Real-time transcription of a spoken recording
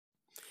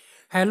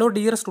Hello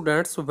dear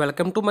students,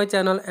 welcome to my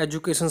channel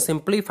Education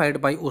Simplified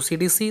by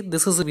OCDC.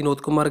 This is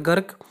Vinod Kumar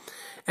Garg,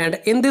 and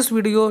in this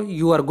video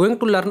you are going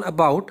to learn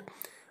about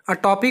a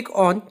topic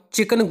on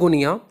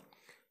chikungunya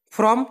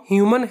from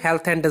Human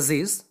Health and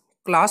Disease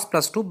class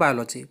 +2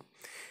 biology.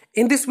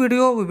 In this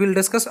video we will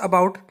discuss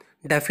about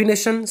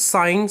definition,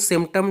 sign,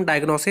 symptom,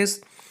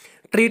 diagnosis,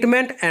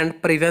 treatment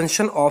and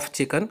prevention of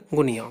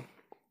chikungunya.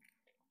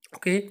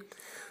 Okay,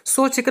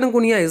 so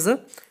chikungunya is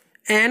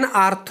an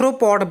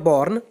arthropod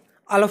borne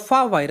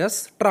alpha virus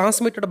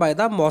transmitted by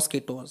the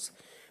mosquitoes.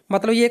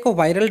 मतलब ये एक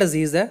viral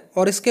disease है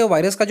और इसके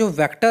virus का जो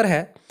vector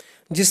है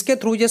जिसके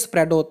थ्रू ये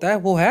स्प्रेड होता है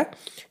वो है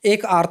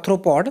एक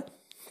आर्थ्रोपॉड,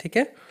 ठीक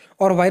है।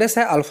 और वायरस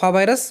है अल्फा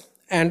वायरस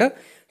एंड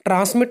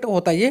ट्रांसमिट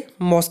होता है ये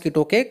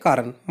मॉस्किटो के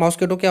कारण।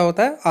 मॉस्किटो क्या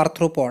होता है?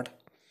 Arthropod.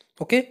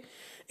 Okay,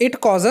 it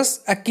causes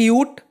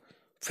acute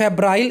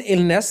febrile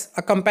illness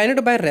अकम्पेनिड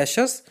bye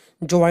rashes,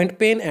 joint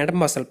pain and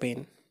muscle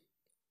pain.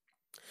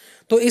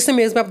 तो इस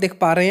इमेज में आप देख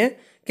पा रहे हैं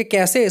कि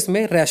कैसे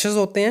इसमें रैशेस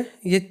होते हैं।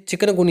 ये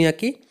चिकनगुनिया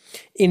की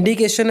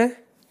इंडिकेशन है,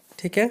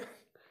 ठीक है।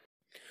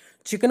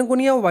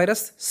 चिकनगुनिया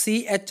वायरस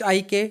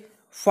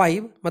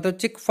CHIK5 मतलब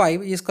चिक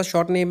 5 इसका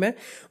शॉर्ट नेम है,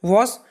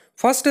 was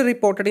first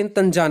reported in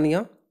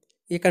Tanzania,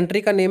 ये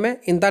कंट्री का नेम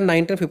है, in the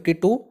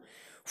 1952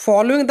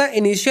 following the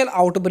initial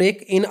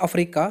outbreak in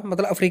Africa.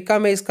 मतलब अफ्रीका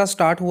में इसका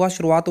स्टार्ट हुआ,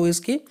 शुरुआत हुई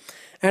इसकी।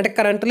 And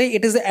currently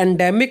it is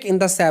endemic in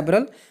the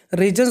several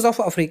regions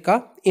of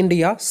Africa,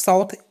 India,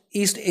 south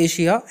east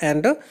Asia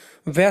and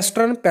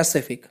western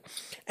Pacific.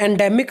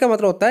 Endemic का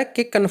मतलब होता है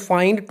कि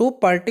कन्फाइंड टू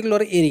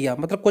पर्टिकुलर एरिया,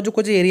 मतलब कुछ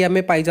कुछ एरिया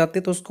में पाई जाती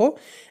है तो उसको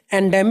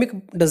एंडेमिक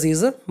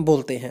डिजीज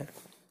बोलते हैं।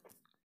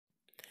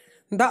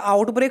 The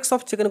outbreaks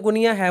of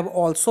chikungunya have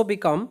also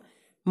become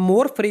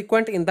more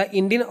frequent in the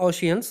Indian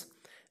oceans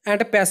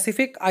and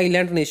Pacific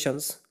island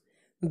Nations.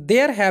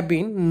 There have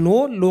been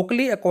no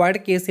locally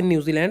acquired case in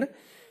New Zealand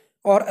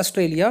और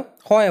Australia.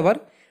 However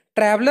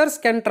travellers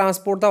can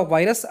transport the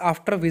virus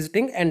after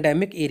visiting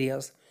endemic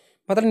areas.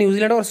 मतलब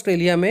New Zealand और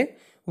Australia में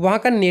वहाँ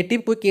का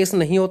native कोई case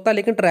नहीं होता,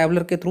 लेकिन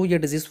ट्रैवलर के थ्रू ये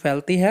डिजीज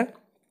फैलती है।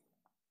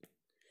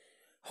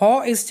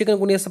 How is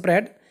chikungunya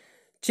spread?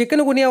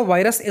 Chikungunya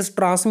virus is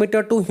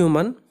transmitted to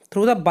human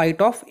through the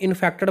bite of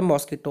infected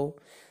mosquito.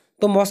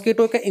 तो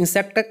मॉस्किटो का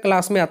इंसेक्ट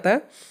क्लास में आता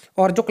है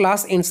और जो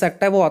क्लास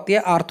इंसेक्ट है वो आती है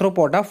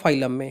आर्थ्रोपोडा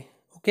फाइलम में।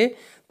 ओके,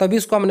 तभी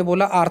इसको हमने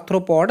बोला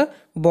arthropod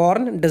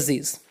borne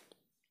disease.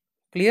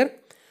 Clear?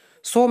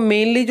 So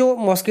mainly जो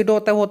मॉस्किटो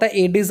होता है वो होता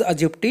है Aedes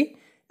अजिप्टी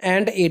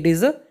and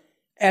Aedes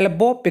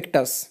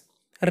albopictus.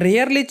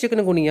 Rarely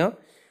chikungunya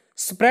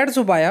spreads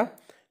via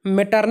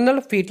maternal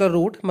fetal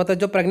root, मतलब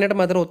जो प्रेग्नेंट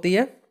मदर होती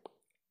है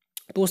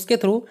तो उसके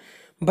थ्रू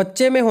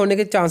बच्चे में होने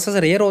के चांसेस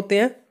रेयर होते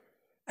हैं।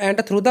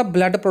 And through the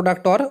blood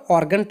product और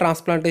ऑर्गन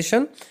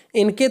ट्रांसप्लांटेशन,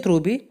 इनके थ्रू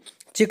भी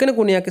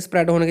चिकनगुनिया के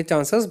स्प्रेड होने के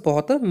चांसेस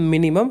बहुत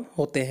मिनिमम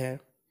होते हैं।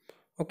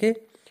 Okay,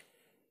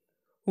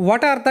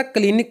 what are the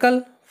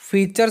clinical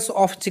features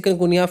of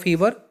chikungunya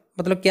fever?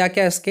 मतलब क्या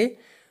क्या इसके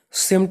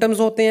सिम्टम्स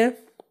होते हैं।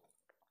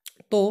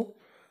 तो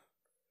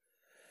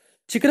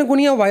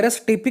chikungunya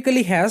virus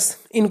typically has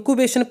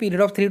incubation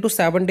period of 3 to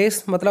 7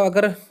 days। मतलब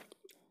अगर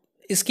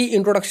इसकी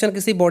इंट्रोडक्शन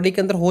किसी बॉडी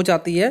के अंदर हो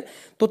जाती है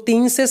तो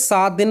 3 से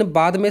 7 दिन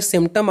बाद में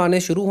सिम्टम आने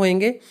शुरू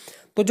होंगे।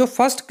 तो जो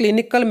फर्स्ट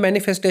क्लिनिकल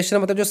मैनिफेस्टेशन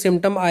मतलब जो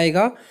सिम्टम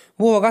आएगा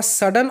वो होगा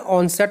sudden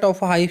onset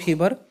of high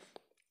fever,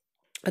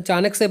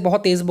 अचानक से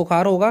बहुत तेज़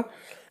बुखार होगा।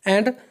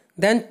 And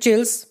then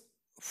chills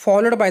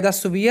followed by the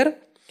severe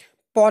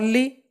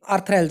poly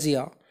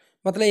आर्थ्रेल्जिया,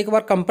 मतलब एक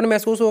बार कंपन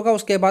महसूस होगा,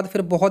 उसके बाद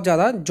फिर बहुत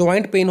ज़्यादा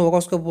जॉइंट पेन होगा,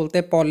 उसको बोलते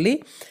हैं poly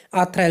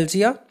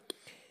आर्थ्रेल्जिया।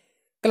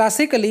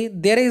 Classically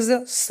there is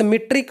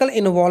symmetrical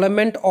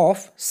involvement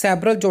of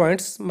several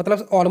joints,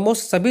 मतलब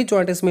ऑलमोस्ट सभी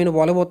जॉइंट इसमें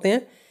इन्वॉल्व होते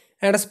हैं।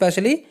 And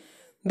specially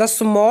the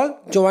small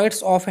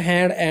joints of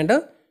hand and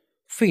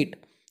feet.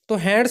 तो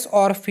हैंड्स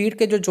और फीट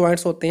के जो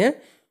जॉइंट्स होते हैं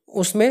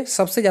उसमें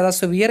सबसे ज़्यादा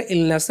सीवियर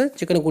इलनेस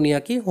चिकनगुनिया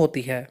की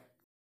होती है।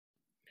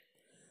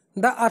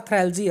 The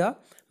आर्थ्रेल्जिया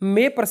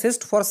may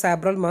persist for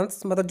several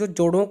months, मतलब जो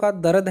जोड़ों का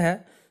दर्द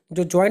है,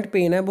 जो जॉइंट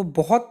पेन है, वो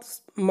बहुत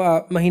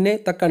महीने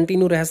तक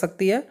कंटिन्यू रह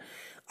सकती है।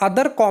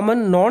 Other common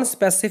noun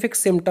specific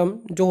symptom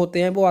जो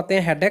होते हैं वो आते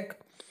हैं हेडेक,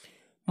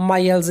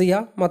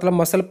 माइल्जिया मतलब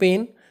muscle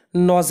pain,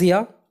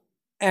 nausea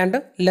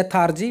and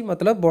lethargy,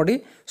 मतलब बॉडी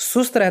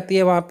सुस्त रहती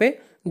है, वहाँ पे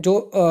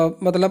जो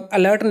मतलब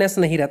अलर्टनेस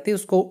नहीं रहती,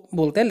 उसको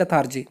बोलते हैं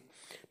लेथार्जी।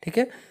 ठीक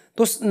है,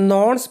 तो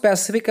नॉन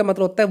स्पेसिफिक का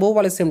मतलब होता है वो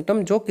वाले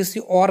सिम्टम जो किसी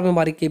और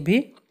बीमारी के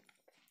भी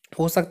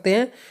हो सकते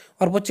हैं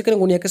और वो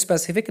चिकनगुनिया के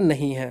स्पेसिफिक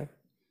नहीं है।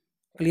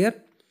 क्लियर?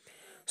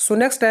 सो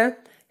नेक्स्ट है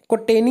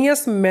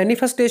कोटेनियस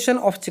मैनिफेस्टेशन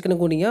ऑफ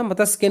चिकनगुनिया,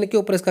 मतलब स्किन के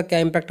ऊपर इसका क्या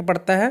इम्पैक्ट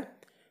पड़ता है।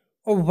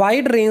 और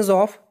वाइड रेंज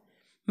ऑफ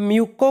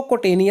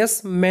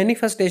म्यूकोकोटेनियस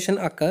मैनिफेस्टेशन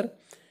अकर,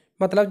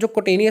 मतलब जो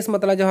कोटेनियस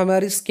मतलब जो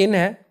हमारी स्किन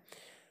है,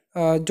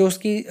 जो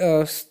उसकी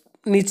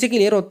नीचे की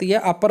लेयर होती है,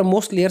 अपर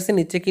मोस्ट लेयर से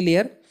नीचे की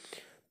लेयर,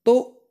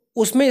 तो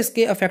उसमें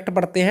इसके अफेक्ट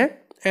पड़ते हैं।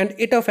 And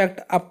it affect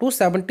up to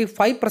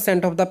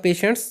 75% of the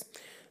patients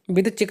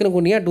with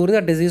chikungunya during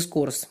the disease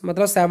course.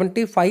 मतलब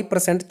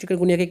 75%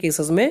 चिकनगुनिया के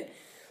केसेस में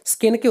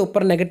स्किन के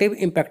ऊपर नेगेटिव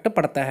इम्पैक्ट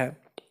पड़ता है।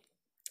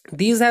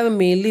 These have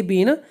mainly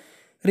been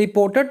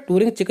reported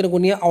during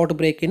chikungunya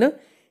outbreak in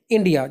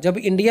India. जब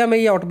इंडिया में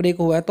ये आउटब्रेक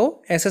हुआ है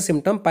तो ऐसे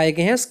सिम्टम पाए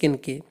गए हैं स्किन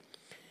के।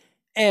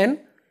 एंड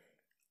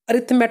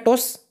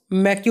अरिथमेटोस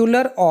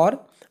मैक्यूलर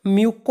और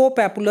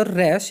म्यूकोपैपुलर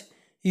rash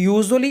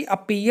usually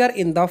appear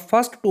in the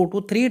first 2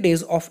 to 3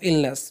 days of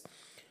illness.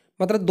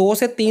 मतलब 2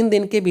 से 3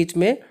 दिन के बीच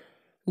में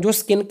जो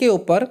स्किन के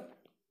ऊपर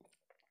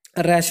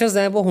रैशेज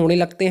हैं वो होने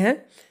लगते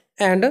हैं।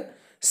 And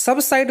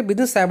subside with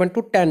in 7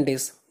 to 10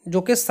 days,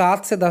 जो कि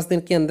 7 से 10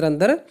 दिन के अंदर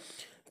अंदर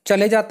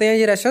चले जाते हैं,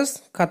 ये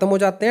रैशेज खत्म हो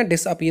जाते हैं,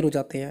 डिसअपीयर हो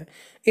जाते हैं।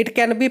 इट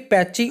कैन बी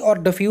पैची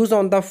और diffuse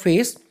on the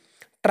face,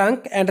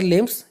 trunk and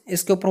limbs,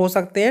 इसके ऊपर हो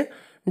सकते हैं।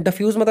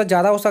 डिफ्यूज मतलब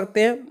ज़्यादा हो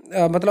सकते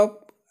हैं, मतलब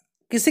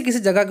किसी किसी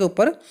जगह के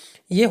ऊपर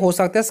ये हो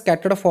सकता है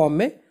स्कैटर्ड फॉर्म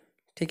में,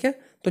 ठीक है।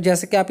 तो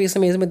जैसे कि आप इस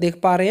इमेज में देख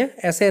पा रहे हैं,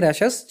 ऐसे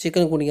रैशेस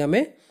चिकनगुनिया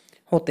में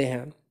होते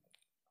हैं।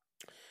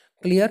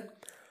 क्लियर।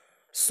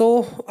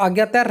 सो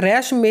आगे आता है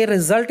रैश में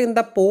result in the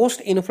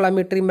post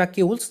inflammatory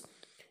macules.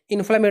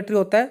 Inflammatory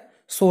होता है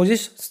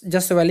सोजिश या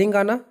स्वेलिंग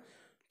आना,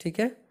 ठीक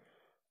है।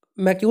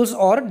 मैक्यूल्स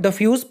और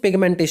डिफ्यूज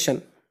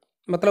पिगमेंटेशन,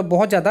 मतलब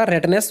बहुत ज़्यादा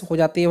रेडनेस हो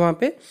जाती है वहाँ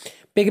पे।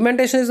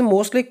 Pigmentation is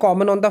mostly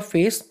common on the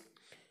face,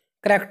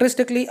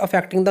 करेक्टरिस्टिकली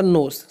affecting the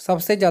nose.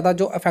 सबसे ज़्यादा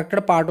जो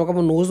अफेक्टेड पार्ट होगा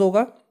वो नोज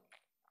होगा।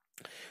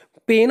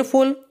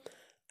 Painful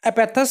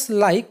एपेथस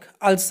like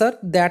ulcer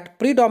that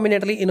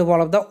predominantly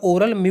involve the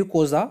oral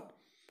mucosa.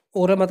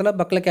 Oral मतलब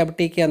बकल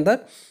कैविटी के अंदर,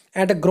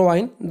 एंड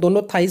ग्रोइन,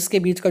 दोनों थाइस के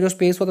बीच का जो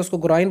स्पेस होता है उसको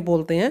ग्रोइन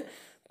बोलते हैं,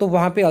 तो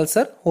वहाँ पे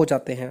अल्सर हो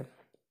जाते हैं।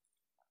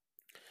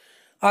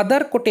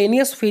 Other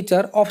cutaneous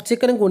feature of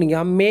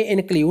chikungunya में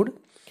इंक्लूड,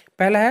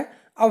 पहला है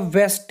अ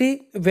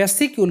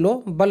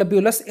वेसिक्यूलो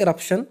बल्ब्यूलस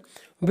eruption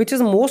which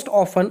is most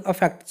often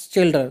affect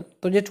children.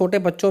 तो ये छोटे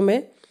बच्चों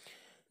में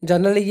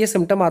जनरली ये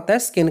सिम्टम आता है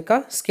स्किन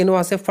का, स्किन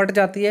वहाँ से फट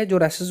जाती है, जो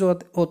रैशेज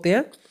होते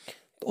हैं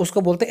तो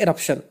उसको बोलते हैं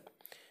इरप्शन।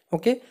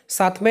 ओके।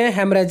 साथ में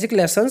हेमरेजिक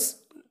लेसन्स,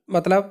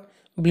 मतलब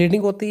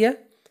ब्लीडिंग होती है।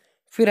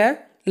 फिर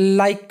है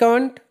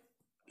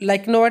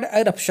लाइकनोइड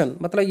इरप्शन,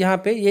 मतलब यहाँ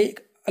पे ये एक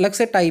अलग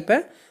से टाइप है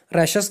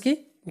रैशेस की,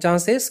 जहाँ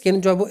से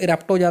स्किन जो है वो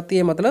इरप्ट हो जाती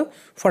है, मतलब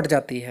फट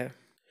जाती है।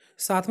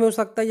 साथ में हो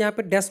सकता है यहाँ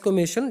पे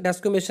डेस्क्वेमेशन।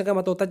 डेस्क्वेमेशन का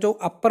मतलब होता है जो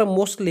अपर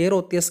मोस्ट लेयर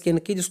होती है स्किन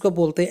की, जिसको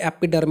बोलते हैं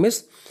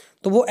एपिडर्मिस,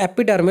 तो वो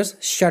एपिडर्मिस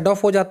शेड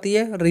ऑफ हो जाती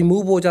है,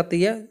 रिमूव हो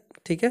जाती है,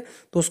 ठीक है,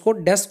 तो उसको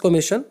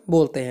डेस्क्वेमेशन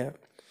बोलते हैं।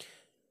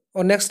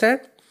 और नेक्स्ट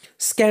है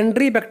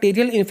सेकेंडरी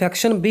बैक्टीरियल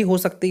इन्फेक्शन भी हो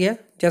सकती है,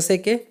 जैसे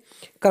कि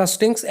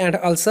क्रस्टिंग्स एंड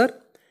अल्सर।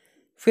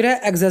 फिर है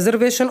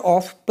एग्जेजर्वेशन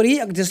of pre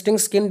existing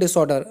skin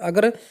disorder.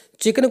 अगर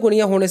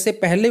चिकनगुनिया होने से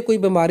पहले कोई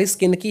बीमारी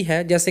स्किन की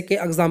है, जैसे कि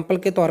एग्जाम्पल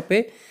के तौर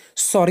पे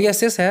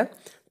सोरियासिस है,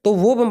 तो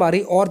वो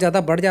बीमारी और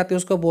ज़्यादा बढ़ जाती है,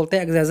 उसको बोलते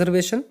हैं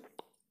एग्जेजर्वेशन।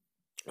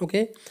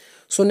 ओके।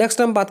 सो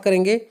नेक्स्ट हम बात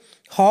करेंगे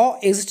how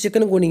is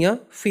chikungunya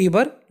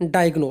fever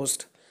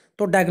diagnosed.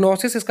 तो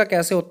डायग्नोसिस इसका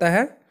कैसे होता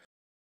है।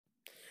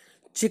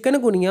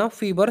 Chikungunya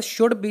fever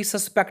should be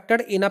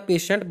suspected in a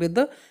patient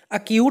with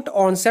acute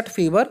onset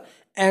fever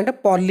and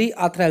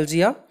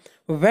polyarthralgia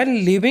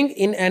when living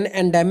in an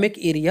endemic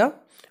area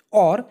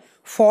or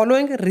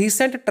following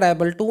recent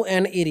travel to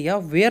an area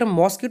where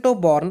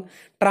mosquito-borne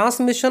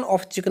transmission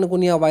of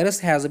chikungunya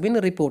virus has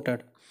been reported।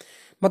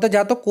 मतलब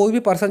या तो कोई भी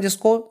person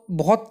जिसको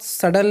बहुत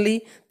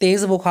suddenly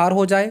तेज़ बुखार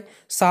हो जाए,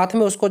 साथ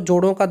में उसको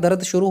जोड़ों का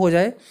दर्द शुरू हो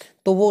जाए,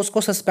 तो वो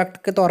उसको सस्पेक्ट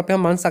के तौर पे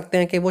हम मान सकते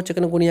हैं कि वो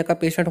चिकनगुनिया का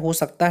पेशेंट हो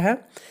सकता है।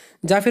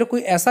 या फिर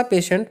कोई ऐसा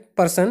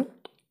पर्सन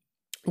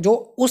जो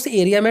उस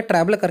एरिया में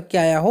ट्रैवल करके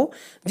आया हो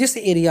जिस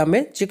एरिया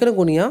में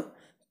चिकनगुनिया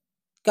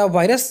का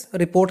वायरस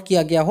रिपोर्ट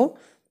किया गया हो,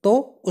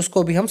 तो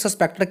उसको भी हम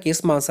सस्पेक्टेड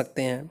केस मान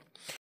सकते हैं।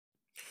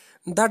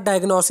 The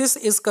diagnosis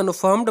is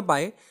confirmed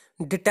bye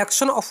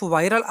detection of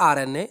viral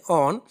RNA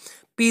on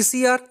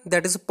PCR,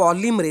 that is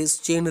polymerase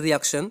chain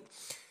reaction,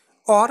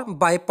 और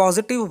बाय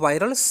पॉजिटिव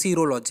वायरल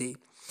सीरोलॉजी।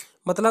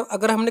 मतलब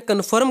अगर हमने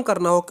कन्फर्म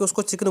करना हो कि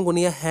उसको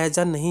चिकनगुनिया है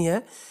या नहीं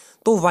है,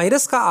 तो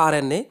वायरस का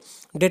RNA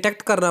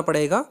डिटेक्ट करना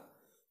पड़ेगा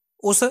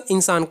उस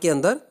इंसान के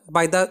अंदर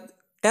by the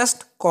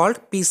test called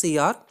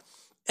PCR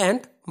and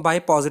bye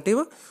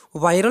positive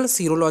viral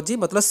serology,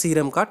 मतलब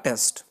सीरम का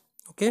टेस्ट।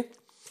 ओके।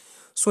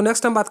 सो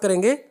नेक्स्ट हम बात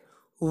करेंगे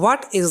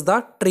what is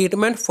the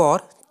treatment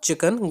for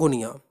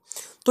chikungunya.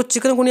 तो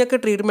चिकनगुनिया के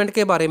ट्रीटमेंट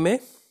के बारे में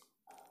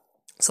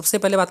सबसे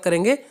पहले बात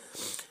करेंगे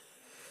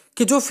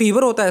कि जो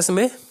फीवर होता है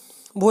इसमें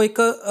वो एक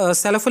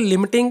सेल्फ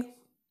लिमिटिंग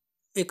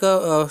एक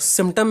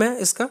सिम्टम है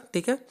इसका,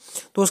 ठीक है,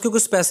 तो उसकी कोई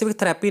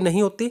स्पेसिफिक थेरेपी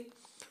नहीं होती।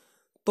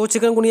 तो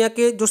चिकनगुनिया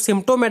के जो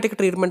सिम्टोमेटिक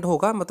ट्रीटमेंट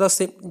होगा, मतलब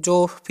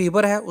जो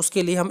फीवर है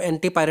उसके लिए हम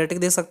एंटीपायरेटिक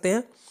दे सकते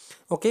हैं।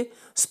 ओके।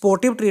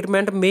 स्पोर्टिव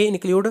ट्रीटमेंट में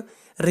इंक्लूड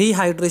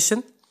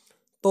रिहाइड्रेशन,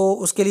 तो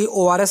उसके लिए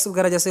ORS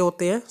वगैरह जैसे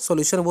होते हैं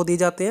सॉल्यूशन वो दिए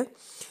जाते हैं।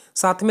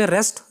 साथ में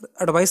रेस्ट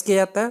एडवाइस किया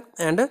जाता है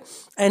एंड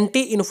एंटी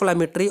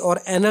इन्फ्लामेटरी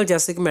और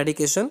एनाल्जेसिक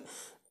मेडिकेशन,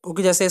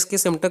 क्योंकि जैसे इसके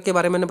सिम्टम के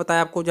बारे में मैंने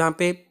बताया आपको, जहाँ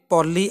पे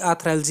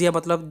पॉलीआर्थ्रैल्जिया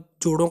मतलब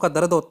जोड़ों का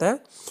दर्द होता है,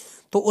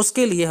 तो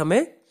उसके लिए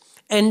हमें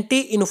एंटी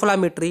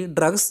इन्फ्लामेटरी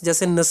ड्रग्स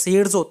जैसे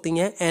नसीड्स होती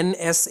हैं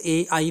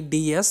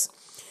NSAIDs,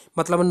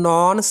 मतलब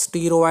non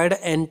steroid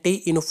anti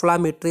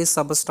inflammatory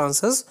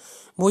substances,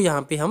 वो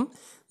यहाँ पे हम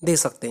दे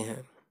सकते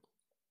हैं।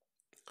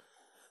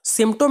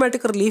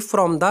 Symptomatic relief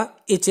from the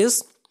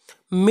इचेस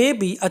may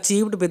be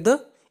achieved with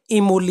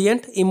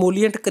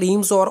emollient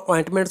creams और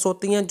ऑइंटमेंट्स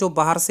होती हैं जो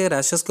बाहर से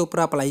रैशेस के ऊपर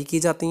अप्लाई की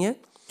जाती हैं।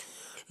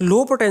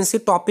 लो पोटेंसी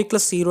टॉपिकल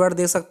स्टीरॉयड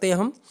दे सकते हैं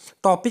हम।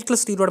 टॉपिकल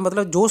स्टीरॉयड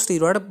मतलब जो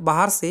स्टीरॉयड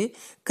बाहर से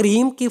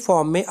क्रीम की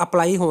फॉर्म में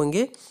अप्लाई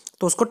होंगे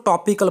तो उसको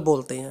टॉपिकल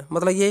बोलते हैं,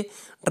 मतलब ये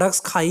ड्रग्स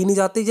खाई नहीं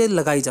जाती, ये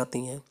लगाई जाती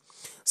हैं।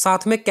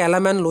 साथ में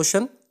कैलामैन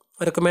लोशन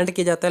रिकमेंड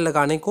किया जाता है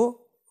लगाने को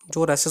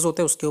जो रैशेस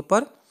होते हैं उसके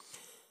ऊपर।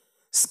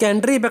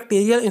 Secondary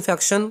bacterial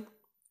infection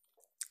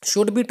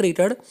should be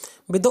treated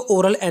with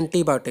oral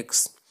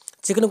antibiotics.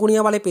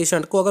 Chikungunya वाले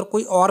पेशेंट को अगर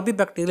कोई और भी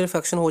बैक्टीरियल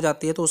इन्फेक्शन हो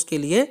जाती है तो उसके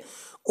लिए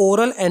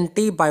ओरल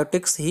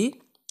एंटीबायोटिक्स ही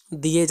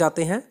दिए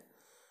जाते हैं।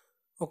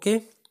 Okay,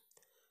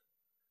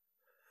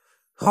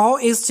 how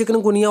is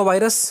chikungunya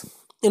virus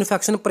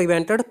infection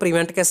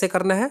prevent कैसे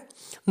करना है?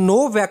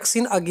 No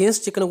vaccine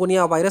against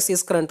chikungunya virus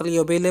is currently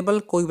available,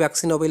 कोई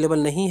वैक्सीन अवेलेबल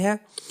नहीं है।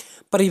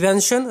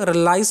 Prevention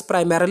relies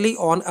primarily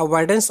on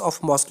avoidance of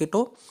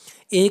mosquito,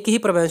 एक ही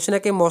प्रिवेंशन है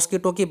कि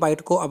मॉस्किटो की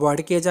बाइट को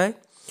अवॉइड किया जाए,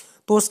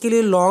 तो उसके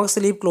लिए लॉन्ग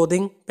स्लीव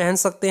क्लोथिंग पहन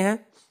सकते हैं।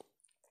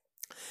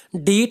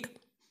 डीट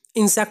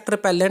इंसेक्ट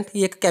रिपेलेंट,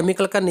 ये एक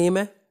केमिकल का नेम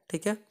है,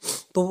 ठीक है,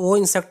 तो वो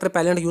इंसेक्ट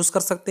रिपेलेंट यूज़ कर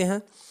सकते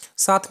हैं।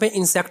 साथ में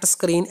insect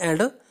screen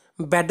and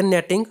bed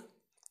netting,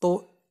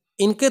 तो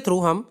इनके थ्रू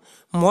हम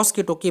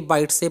मॉस्किटो की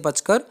बाइट से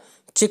बचकर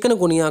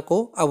चिकनगुनिया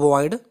को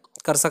अवॉइड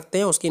कर सकते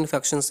हैं, उसकी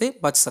इन्फेक्शन से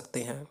बच सकते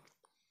हैं।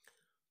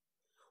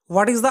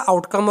 What is the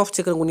outcome of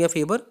chikungunya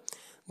fever?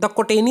 The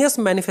cutaneous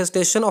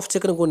manifestation of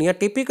chikungunya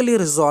typically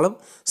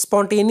resolve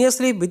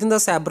spontaneously within the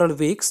several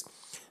weeks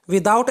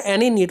without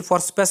any need for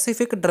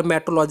specific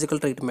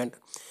dermatological treatment।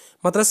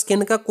 मतलब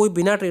स्किन का कोई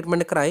बिना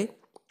ट्रीटमेंट कराए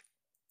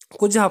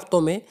कुछ हफ्तों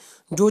में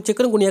जो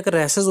चिकनगुनिया के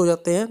रैशेज हो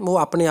जाते हैं वो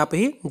अपने आप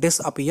ही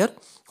डिसअपीयर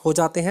हो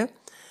जाते हैं।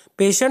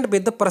 Patient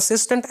with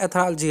persistent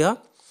एथालजिया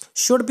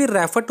should be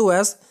refer to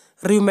as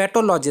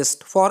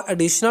रियूमेटोलॉजिस्ट for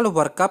additional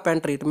workup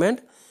and treatment.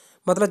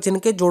 मतलब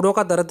जिनके जोड़ों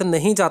का दर्द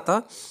नहीं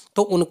जाता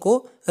तो उनको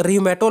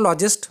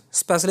रियूमेटोलॉजिस्ट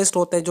स्पेशलिस्ट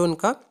होते हैं जो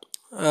इनका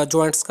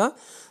जॉइंट्स का,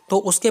 तो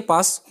उसके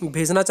पास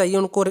भेजना चाहिए,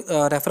 उनको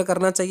रेफ़र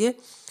करना चाहिए,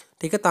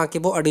 ठीक है, ताकि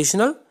वो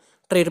एडिशनल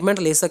ट्रीटमेंट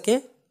ले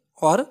सकें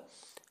और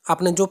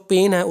अपने जो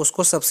पेन है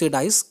उसको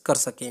सब्सिडाइज कर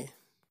सकें।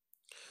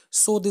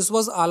 So this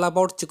was all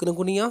about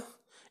chikungunya,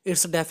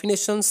 it's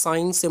definition,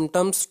 sign,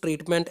 symptoms,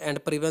 treatment and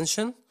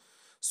prevention.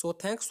 So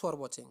thanks for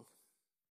watching.